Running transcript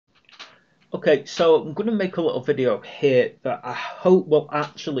Okay, so I'm going to make a little video here that I hope will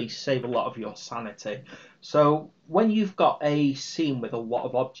actually save a lot of your sanity. So when you've got a scene with a lot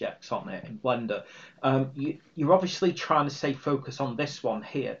of objects on it in Blender, you're obviously trying to stay focused on this one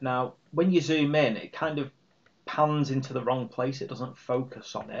here. Now, when you zoom in, it kind of pans into the wrong place. It doesn't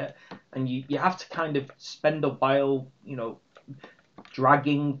focus on it, and you have to kind of spend a while,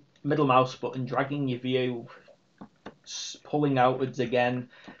 dragging middle mouse button, dragging your view, pulling outwards again,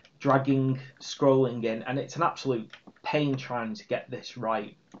 dragging, scrolling in, and it's an absolute pain trying to get this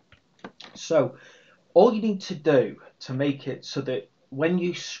right. So, all you need to do to make it so that when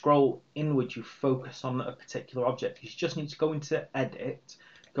you scroll inward, you focus on a particular object, you just need to go into Edit,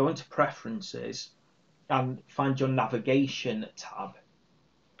 go into Preferences, and find your Navigation tab.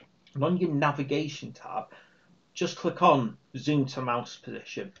 And on your Navigation tab, just click on Zoom to Mouse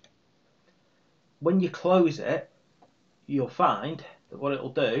Position. When you close it, you'll find that what it'll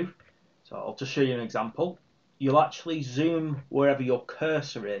do, so I'll just show you an example. You'll actually zoom wherever your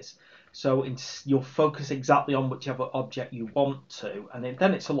cursor is. So you'll focus exactly on whichever object you want to, and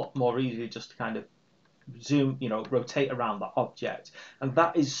then it's a lot more easy just to kind of zoom, rotate around that object. And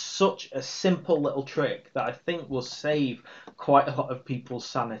that is such a simple little trick that I think will save quite a lot of people's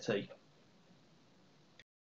sanity.